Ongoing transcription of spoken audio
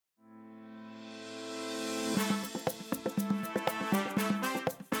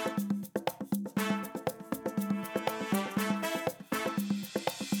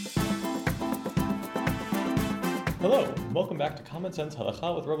Hello, welcome back to Common Sense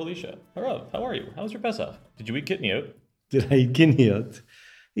Halacha with Rav Elisha. Harav, how are you? How was your Pesach? Did you eat kitniot? Did I eat guineas?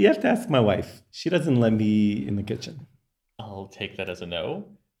 You have to ask my wife. She doesn't let me in the kitchen. I'll take that as a no,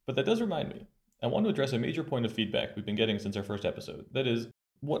 but that does remind me. I want to address a major point of feedback we've been getting since our first episode. That is,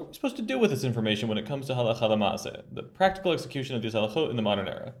 what are we supposed to do with this information when it comes to halacha l'maaseh, the practical execution of these halachot in the modern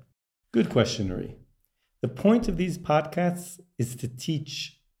era? Good question, Nuri. The point of these podcasts is to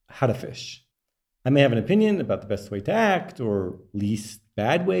teach how to fish. I may have an opinion about the best way to act or least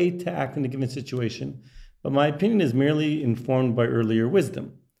bad way to act in a given situation, but my opinion is merely informed by earlier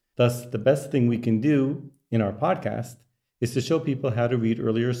wisdom. Thus, the best thing we can do in our podcast is to show people how to read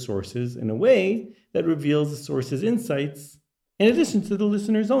earlier sources in a way that reveals the source's insights in addition to the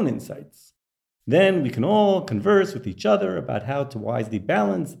listener's own insights. Then we can all converse with each other about how to wisely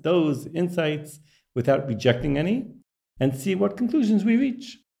balance those insights without rejecting any and see what conclusions we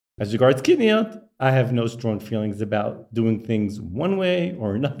reach. As regards kitniot, I have no strong feelings about doing things one way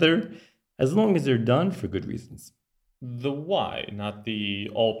or another, as long as they're done for good reasons. The why, not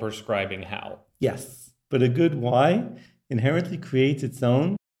the all-prescribing how. Yes, but a good why inherently creates its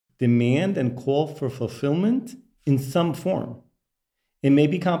own demand and call for fulfillment in some form. It may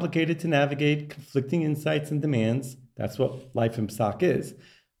be complicated to navigate conflicting insights and demands. That's what life in Psak is.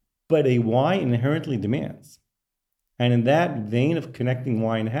 But a why inherently demands. And in that vein of connecting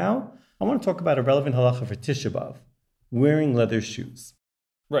why and how, I want to talk about a relevant halacha for Tisha B'Av, wearing leather shoes.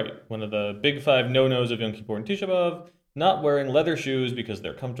 Right, one of the big five no-nos of Yom Kippur and Tisha B'Av, not wearing leather shoes because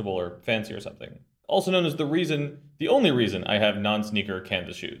they're comfortable or fancy or something. Also known as the only reason I have non-sneaker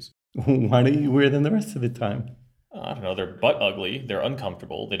canvas shoes. Why don't you wear them the rest of the time? I don't know, they're butt ugly, they're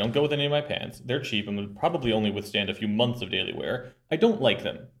uncomfortable, they don't go with any of my pants, they're cheap and would probably only withstand a few months of daily wear. I don't like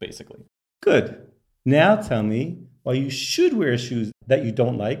them, basically. Good. Now tell me why you should wear shoes that you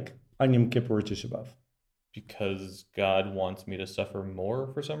don't like on Yom Kippur or Tisha B'Av. Because God wants me to suffer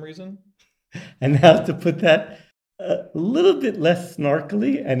more for some reason? And now to put that a little bit less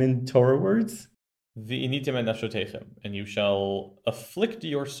snarkily and in Torah words. V'initem et nafshotechem, and you shall afflict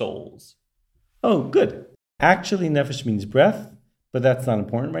your souls. Oh, good. Actually, nefesh means breath, but that's not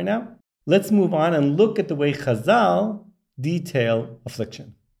important right now. Let's move on and look at the way Chazal detail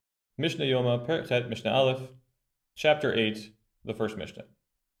affliction. Mishnah Yoma, Perek Chet, Mishnah Aleph, Chapter 8, the first Mishnah.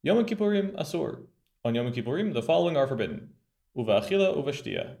 Yom Kippurim asur. On Yom Kippurim, the following are forbidden: Uva'achila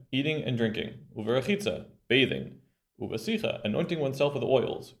uvashtia, eating and drinking; Uvarachitza, bathing; Uvasicha, anointing oneself with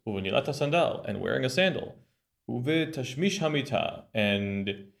oils; Uvanilata sandal, and wearing a sandal; Uve tashmish hamita,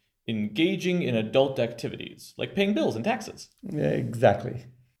 and engaging in adult activities, like paying bills and taxes. Exactly.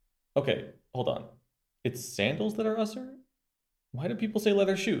 Okay, hold on. It's sandals that are usher? Why do people say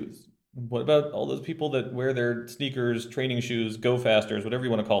leather shoes? What about all those people that wear their sneakers, training shoes, go fasters, whatever you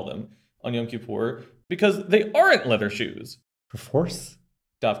want to call them, on Yom Kippur? Because they aren't leather shoes. For force?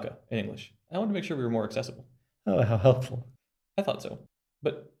 Davka, in English. I wanted to make sure we were more accessible. Oh, how helpful. I thought so.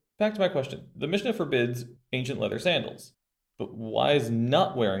 But back to my question. The Mishnah forbids ancient leather sandals. But why is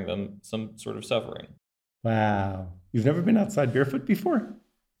not wearing them some sort of suffering? Wow. You've never been outside barefoot before?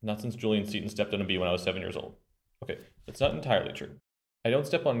 Not since Julian Seaton stepped on a bee when I was 7 years old. Okay, that's not entirely true. I don't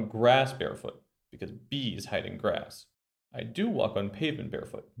step on grass barefoot because bees hide in grass. I do walk on pavement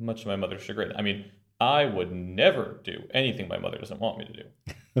barefoot, much to my mother's chagrin. I mean, I would never do anything my mother doesn't want me to do.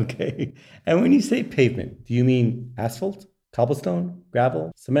 Okay. And when you say pavement, do you mean asphalt, cobblestone,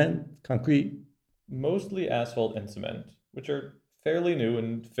 gravel, cement, concrete? Mostly asphalt and cement, which are fairly new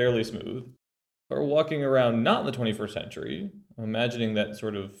and fairly smooth. Or walking around not in the 21st century, imagining that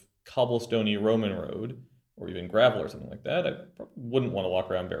sort of cobblestoney Roman road, or even gravel or something like that, I probably wouldn't want to walk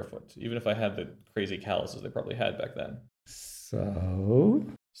around barefoot, even if I had the crazy calluses they probably had back then.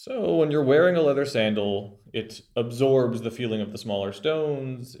 So when you're wearing a leather sandal, it absorbs the feeling of the smaller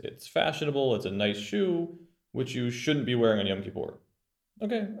stones, it's fashionable, it's a nice shoe, which you shouldn't be wearing on Yom Kippur.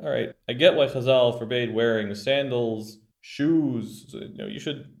 Okay, all right. I get why Chazal forbade wearing sandals, shoes. You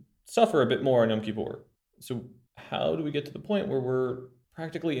should suffer a bit more on Yom Kippur. So how do we get to the point where we're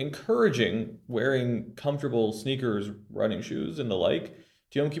practically encouraging wearing comfortable sneakers, running shoes, and the like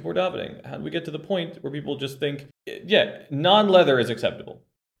to Yom Kippur davening? How do we get to the point where people just think, yeah, non-leather is acceptable?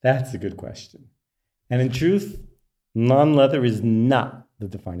 That's a good question. And in truth, non-leather is not the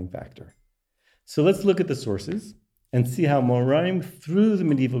defining factor. So let's look at the sources and see how Moraim, through the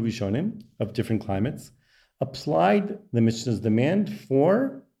medieval Rishonim of different climates, applied the Mishnah's demand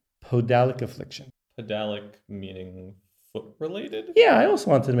for podalic affliction. Podalic meaning foot-related? Yeah, I also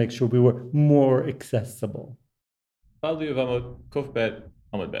wanted to make sure we were more accessible. Bavli Yevamot, Kof Bet,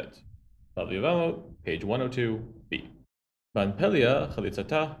 Amud Bet. Bavli Yevamot, page 102b. Ban Pelia,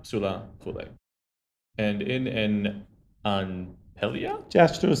 Chalitzata, Psula, Chule. And in an Anpelia?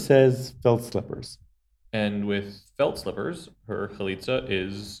 Jastrow says felt slippers. And with felt slippers, her chalitza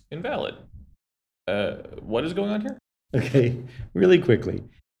is invalid. What is going on here? Okay, really quickly.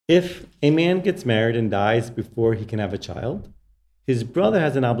 If a man gets married and dies before he can have a child, his brother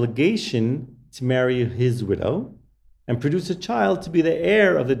has an obligation to marry his widow and produce a child to be the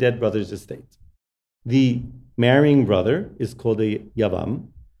heir of the dead brother's estate. The marrying brother is called a yavam,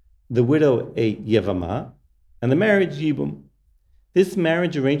 the widow a yevama, and the marriage yibum. This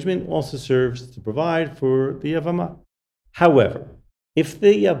marriage arrangement also serves to provide for the yavama. However, if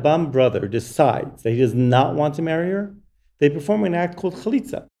the yavam brother decides that he does not want to marry her, they perform an act called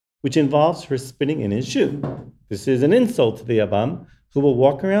chalitza, which involves her spitting in his shoe. This is an insult to the yavam, who will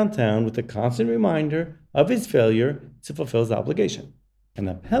walk around town with a constant reminder of his failure to fulfill his obligation. An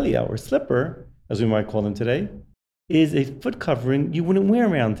apelia, or slipper, as we might call them today, is a foot covering you wouldn't wear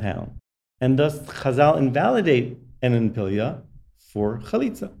around town, and thus Chazal invalidate an apelia for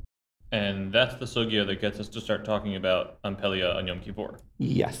chalitza. And that's the sugya that gets us to start talking about Anpelia on Yom Kippur.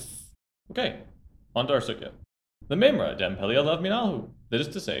 Yes. Okay, on to our sugya. The memra de Anpelia lav minahu. That is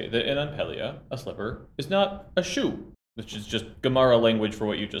to say that in Anpelia, a slipper is not a shoe, which is just Gemara language for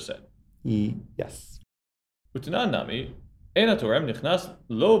what you just said. Yes. Utanan nami, ena torem nichnas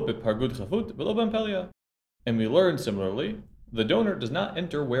lo bepargud chafut velo b'Anpelia. And we learn similarly, the donor does not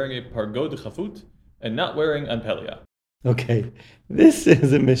enter wearing a pargod chafut and not wearing Anpelia. Okay, this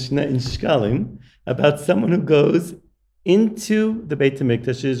is a Mishnah in Shkalim about someone who goes into the Beit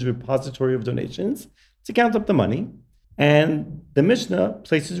HaMikdash's repository of donations to count up the money, and the Mishnah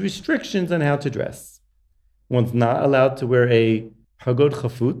places restrictions on how to dress. One's not allowed to wear a pargod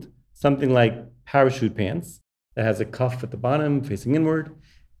chafut, something like parachute pants that has a cuff at the bottom facing inward,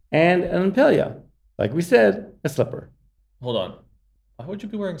 and an anpelia, like we said, a slipper. Hold on. Why would you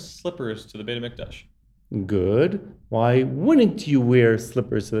be wearing slippers to the Beit HaMikdash? Good. Why wouldn't you wear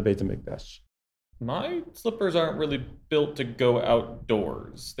slippers to the Beit HaMikdash? My slippers aren't really built to go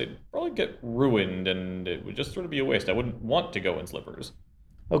outdoors. They'd probably get ruined and it would just sort of be a waste. I wouldn't want to go in slippers.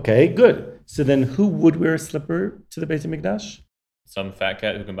 Okay, good. So then who would wear a slipper to the Beit HaMikdash? Some fat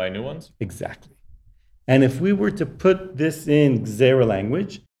cat who can buy new ones? Exactly. And if we were to put this in Gzera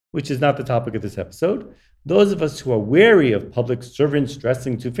language, which is not the topic of this episode, those of us who are wary of public servants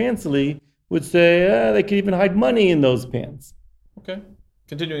dressing too fancily would say they could even hide money in those pants. Okay.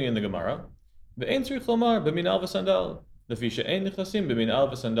 Continuing in the Gemara. And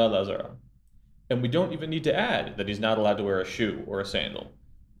we don't even need to add that he's not allowed to wear a shoe or a sandal,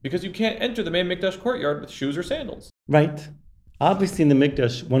 because you can't enter the main Mikdash courtyard with shoes or sandals. Right. Obviously in the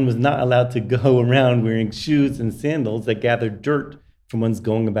Mikdash, one was not allowed to go around wearing shoes and sandals that gathered dirt from one's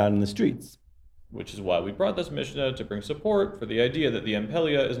going about in the streets. Which is why we brought this Mishnah to bring support for the idea that the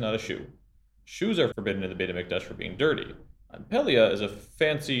Anpelia is not a shoe. Shoes are forbidden in the Beit HaMikdash for being dirty. Anpelia is a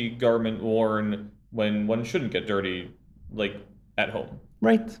fancy garment worn when one shouldn't get dirty, like at home.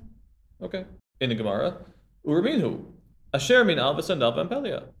 Right. Okay. In the Gemara, Urabinhu, Asher min al v'sandal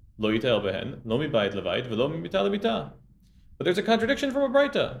b'Anpelia, lo yitel behen, lo mi bayit levayit, v'lo mi mita lebita. But there's a contradiction from a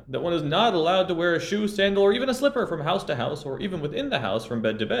Braita, that one is not allowed to wear a shoe, sandal, or even a slipper from house to house, or even within the house from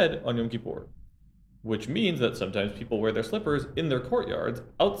bed to bed on Yom Kippur. Which means that sometimes people wear their slippers in their courtyards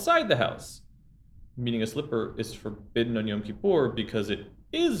outside the house. Meaning a slipper is forbidden on Yom Kippur because it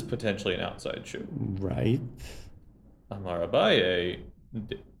is potentially an outside shoe. Right. Amar Abaye,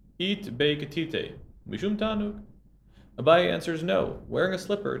 eat beikatite, mishum tanuk. Abaye answers no. Wearing a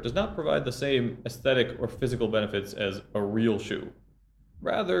slipper does not provide the same aesthetic or physical benefits as a real shoe.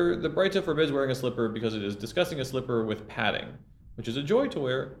 Rather, the Braita forbids wearing a slipper because it is discussing a slipper with padding, which is a joy to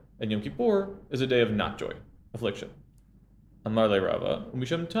wear, and Yom Kippur is a day of not joy, affliction. Amar le Rava,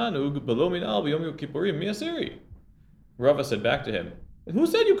 umisham tanug below min al b'yom kippurim miasiri. Rava said back to him, and who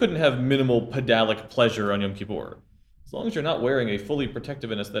said you couldn't have minimal pedalic pleasure on Yom Kippur? As long as you're not wearing a fully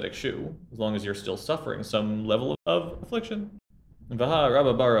protective and aesthetic shoe, as long as you're still suffering some level of affliction. Vaha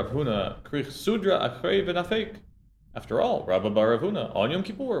Rabba bar Rav Huna krich sudra achrei v'nafek. After all, Rabba bar Rav Huna on Yom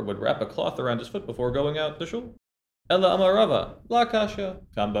Kippur would wrap a cloth around his foot before going out to shul. Ella amar Rava, la kasha,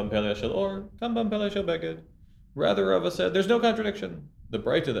 kam b'Anpelia shel or, kam b'Anpelia shel beged. Rather, Rava said, there's no contradiction. The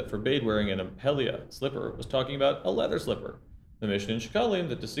Braita that forbade wearing an Anpelia slipper was talking about a leather slipper. The Mishnah in Shekalim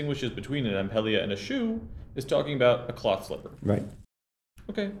that distinguishes between an Anpelia and a shoe is talking about a cloth slipper. Right.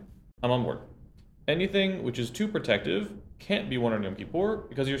 Okay, I'm on board. Anything which is too protective can't be worn on Yom Kippur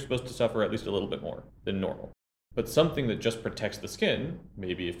because you're supposed to suffer at least a little bit more than normal. But something that just protects the skin,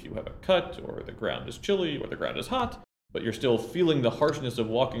 maybe if you have a cut or the ground is chilly or the ground is hot, but you're still feeling the harshness of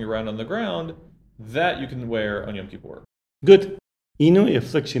walking around on the ground, that you can wear on Yom Kippur. Good. Inui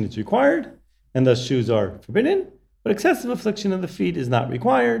affliction is required, and thus shoes are forbidden, but excessive affliction of the feet is not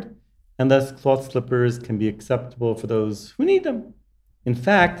required, and thus cloth slippers can be acceptable for those who need them. In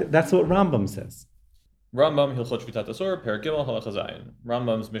fact, that's what Rambam says. Rambam Hilchot Shvitat Asor, Perek Gimel, Halacha Zayin.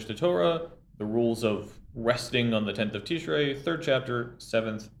 Rambam's Mishnah Torah, the rules of resting on the 10th of Tishrei, 3rd chapter,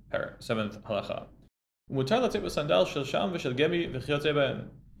 7th halacha.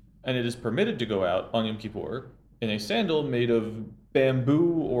 And it is permitted to go out on Yom Kippur in a sandal made of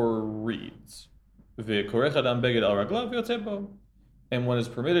bamboo or reeds. And one is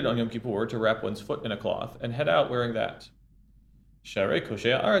permitted on Yom Kippur to wrap one's foot in a cloth and head out wearing that. Because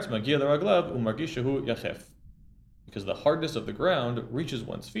the hardness of the ground reaches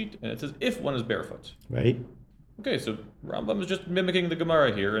one's feet, and it's as if one is barefoot. Right. Okay, so Rambam is just mimicking the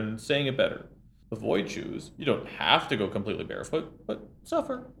Gemara here and saying it better. Avoid shoes. You don't have to go completely barefoot, but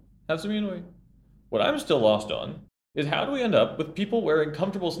suffer. Have some inui. What I'm still lost on is how do we end up with people wearing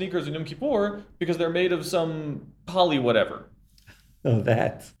comfortable sneakers in Yom Kippur because they're made of some poly whatever? Oh,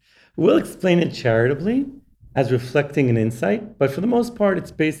 that. We'll explain it charitably as reflecting an insight, but for the most part,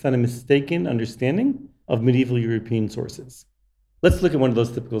 it's based on a mistaken understanding of medieval European sources. Let's look at one of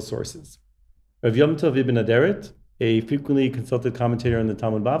those typical sources. Rav Yom Tov Ibn Aderet, a frequently consulted commentator on the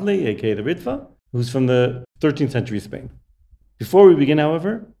Talmud Bavli, aka the Ritva, who's from the 13th century Spain. Before we begin,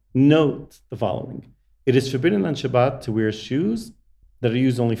 however, note the following. It is forbidden on Shabbat to wear shoes that are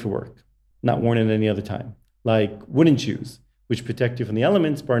used only for work, not worn at any other time, like wooden shoes, which protect you from the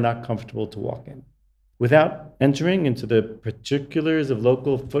elements but are not comfortable to walk in. Without entering into the particulars of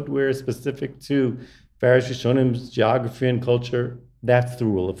local footwear specific to Farish Rishonim's geography and culture, that's the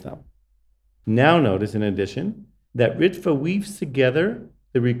rule of thumb. Now notice, in addition, that Ritva weaves together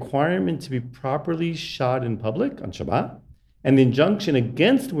the requirement to be properly shod in public on Shabbat and the injunction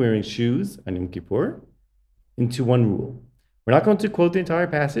against wearing shoes on Yom Kippur into one rule. We're not going to quote the entire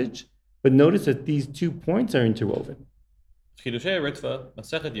passage, but notice that these 2 points are interwoven. Chidushei Ritva,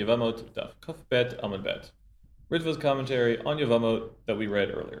 Masechet Yevamot, Daf Kuf Bet Amud Bet. Ritva's commentary on Yevamot that we read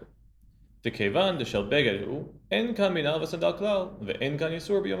earlier. Dekevan deshel begedu en kan minal v'sandal klal ve'en kan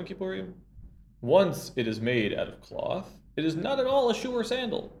yisur b'yom kippurim. Once it is made out of cloth, it is not at all a shoe or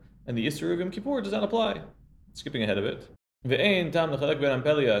sandal, and the Yisur of Yom Kippur does not apply. Skipping ahead a bit. Ve'en tam lechalek ben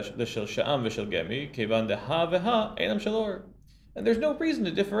ampelia deshel sha'am v'shel gemi kevan deha veha einam shalor. And there's no reason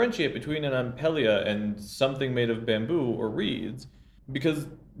to differentiate between an ampelia and something made of bamboo or reeds, because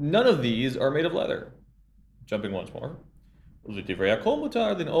none of these are made of leather. Jumping once more. And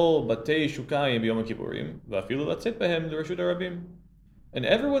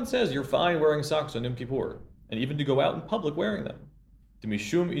everyone says you're fine wearing socks on Yom Kippur, and even to go out in public wearing them.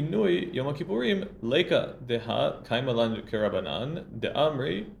 Demishum inui Yom Kippurim leka deha kaimalan kerabanan de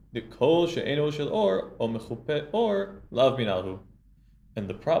amri de kol she'eno shel or o mechupe or lav minalhu. And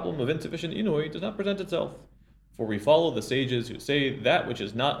the problem of insufficient inui does not present itself, for we follow the sages who say that which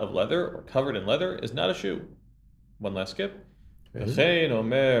is not of leather or covered in leather is not a shoe. One last skip. V'chein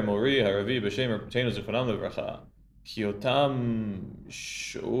omer mori haravi b'shem Rabbeinu zichronam levracha ki otam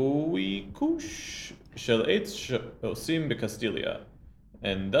shoei kush shel eitz osim b'Castilia.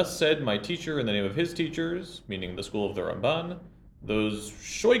 And thus said my teacher in the name of his teachers, meaning the school of the Ramban, those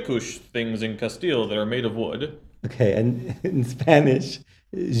shoikush things in Castile that are made of wood. Okay, and in Spanish,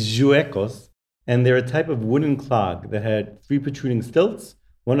 juecos, and they're a type of wooden clog that had 3 protruding stilts,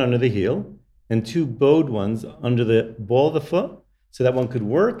 one under the heel, and 2 bowed ones under the ball of the foot, so that one could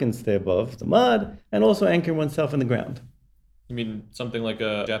work and stay above the mud, and also anchor oneself in the ground. You mean something like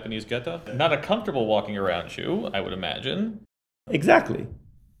a Japanese geta? Not a comfortable walking around shoe, I would imagine. Exactly.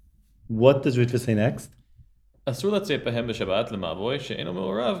 What does Ritva say next? It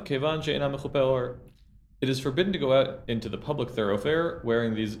is forbidden to go out into the public thoroughfare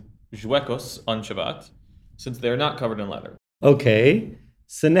wearing these juecos on Shabbat, since they are not covered in leather. Okay,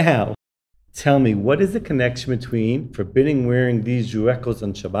 so now, tell me, what is the connection between forbidding wearing these juecos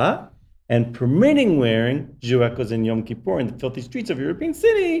on Shabbat and permitting wearing juecos in Yom Kippur in the filthy streets of a European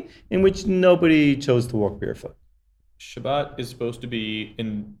city in which nobody chose to walk barefoot? Shabbat is supposed to be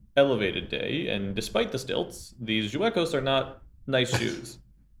an elevated day, and despite the stilts, these juecos are not nice shoes.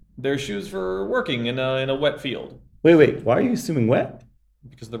 They're shoes for working in a wet field. Wait, why are you assuming wet?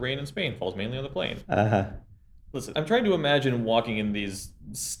 Because the rain in Spain falls mainly on the plain. Uh-huh. Listen, I'm trying to imagine walking in these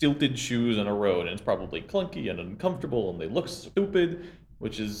stilted shoes on a road, and it's probably clunky and uncomfortable, and they look stupid,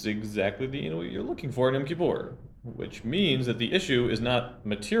 which is exactly the you're looking for in Yom Kippur, which means that the issue is not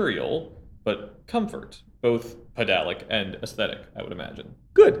material, but comfort, both pedalic and aesthetic, I would imagine.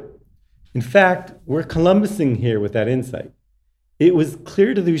 Good. In fact, we're Columbusing here with that insight. It was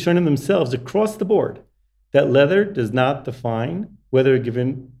clear to the Rishonim themselves across the board that leather does not define whether a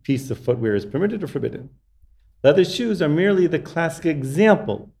given piece of footwear is permitted or forbidden. Leather shoes are merely the classic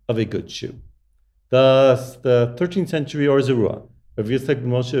example of a good shoe. Thus, the 13th century Or Zarua, Rav Yitzchak ben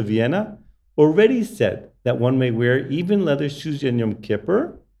Moshe of Vienna, already said that one may wear even leather shoes in Yom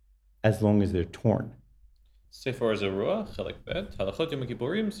Kippur as long as they're torn. Sefer Or Zarua, Chelek Bet, Halachot Yom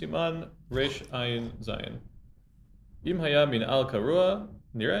Kippurim, Siman Resh Ayin Zayin. Im haya min al karua,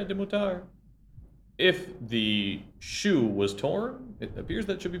 nireh demutar. If the shoe was torn, it appears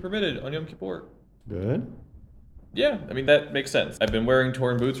that it should be permitted on Yom Kippur. Good. Yeah, I mean, that makes sense. I've been wearing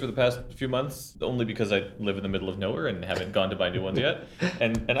torn boots for the past few months, only because I live in the middle of nowhere and haven't gone to buy new ones yet.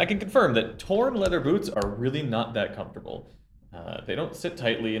 And I can confirm that torn leather boots are really not that comfortable. They don't sit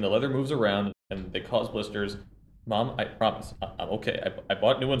tightly, and the leather moves around, and they cause blisters. Mom, I promise, I'm okay. I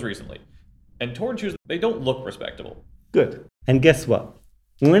bought new ones recently. And torn shoes, they don't look respectable. Good. And guess what?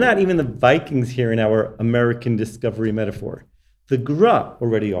 We're not even the Vikings here in our American discovery metaphor. The Gra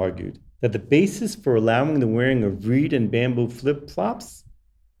already argued that the basis for allowing the wearing of reed and bamboo flip-flops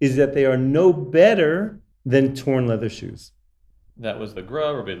is that they are no better than torn leather shoes. That was the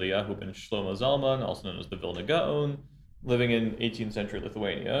Gra, Rabbi Eliyahu ben Shlomo Zalman, also known as the Vilna Gaon, living in 18th century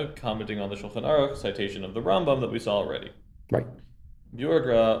Lithuania, commenting on the Shulchan Aruch citation of the Rambam that we saw already. Right. Biur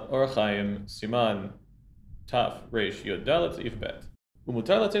Gra, Orach Chaim, Siman, Taf, Reish, Yod Dalet, Seif Bet.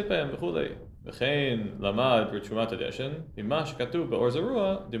 ומותר לצאת בהם וכולי. וכן למד בתרומת הדשן, ממה שכתוב באור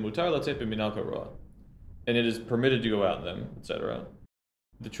זרוע, דמותר לצאת במנהל קרוע. And it is permitted to go out in them, etc.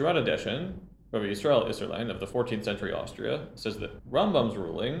 The Trumat HaDeshen, Rabbi Yisrael Isserlein of the 14th century Austria, says that Rambam's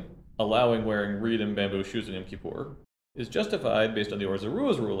ruling, allowing wearing reed and bamboo shoes in Yom Kippur, is justified based on the Or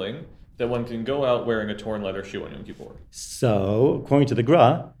Zarua's ruling that one can go out wearing a torn leather shoe on Yom Kippur. So, according to the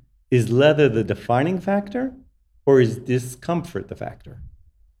Gra, is leather the defining factor? Or is discomfort the factor?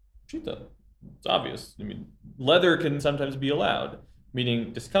 Shita. It's obvious. I mean, leather can sometimes be allowed,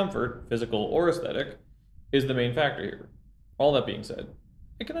 meaning discomfort, physical or aesthetic, is the main factor here. All that being said,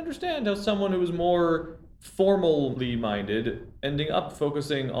 I can understand how someone who is more formally minded ending up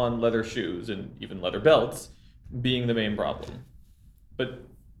focusing on leather shoes and even leather belts being the main problem. But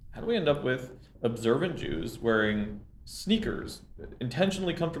how do we end up with observant Jews wearing sneakers,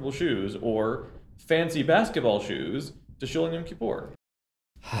 intentionally comfortable shoes, or fancy basketball shoes to Shul and Yom Kippur?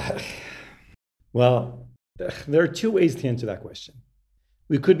 Well, there are two ways to answer that question.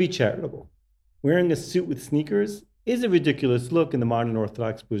 We could be charitable. Wearing a suit with sneakers is a ridiculous look in the modern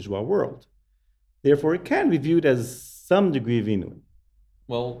Orthodox bourgeois world. Therefore, it can be viewed as some degree of inui.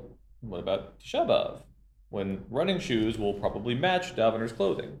 Well, what about Tisha B'Av, when running shoes will probably match davener's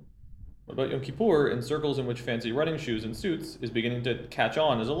clothing? What about Yom Kippur in circles in which fancy running shoes and suits is beginning to catch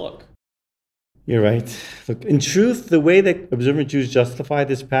on as a look? You're right. Look, in truth, the way that observant Jews justify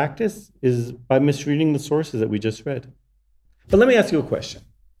this practice is by misreading the sources that we just read. But let me ask you a question.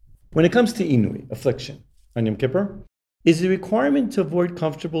 When it comes to inui, affliction, on Yom Kippur, is the requirement to avoid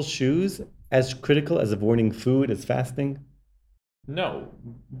comfortable shoes as critical as avoiding food, as fasting? No.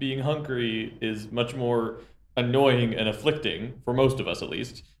 Being hungry is much more annoying and afflicting, for most of us at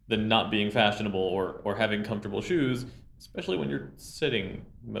least, than not being fashionable or having comfortable shoes, especially when you're sitting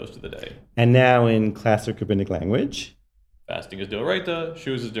most of the day. And now in classic rabbinic language? Fasting is d'oraita,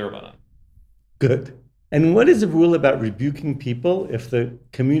 shoes is d'Rabbanan. Good. And what is the rule about rebuking people if the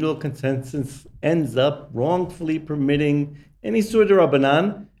communal consensus ends up wrongfully permitting any sort of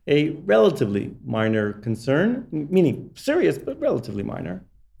Rabbanan, a relatively minor concern, meaning serious but relatively minor?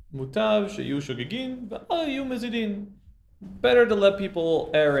 Mutav sheyu shogegin v'al yu mezidin. Better to let people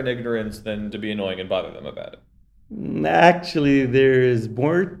err in ignorance than to be annoying and bother them about it. Actually, there is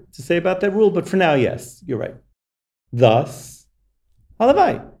more to say about that rule, but for now, yes, you're right. Thus,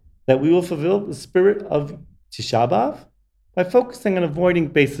 halavai, that we will fulfill the spirit of Tisha B'Av by focusing on avoiding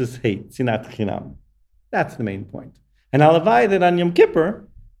baseless hate, sinat chinam. That's the main point. And halavai, that on Yom Kippur,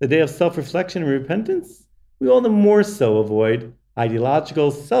 the day of self-reflection and repentance, we all the more so avoid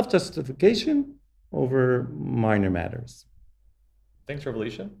ideological self-justification over minor matters. Thanks,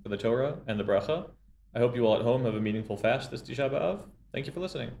 Revelation, for the Torah and the bracha. I hope you all at home have a meaningful fast this Tisha B'Av. Thank you for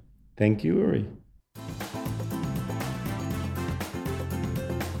listening. Thank you, Uri.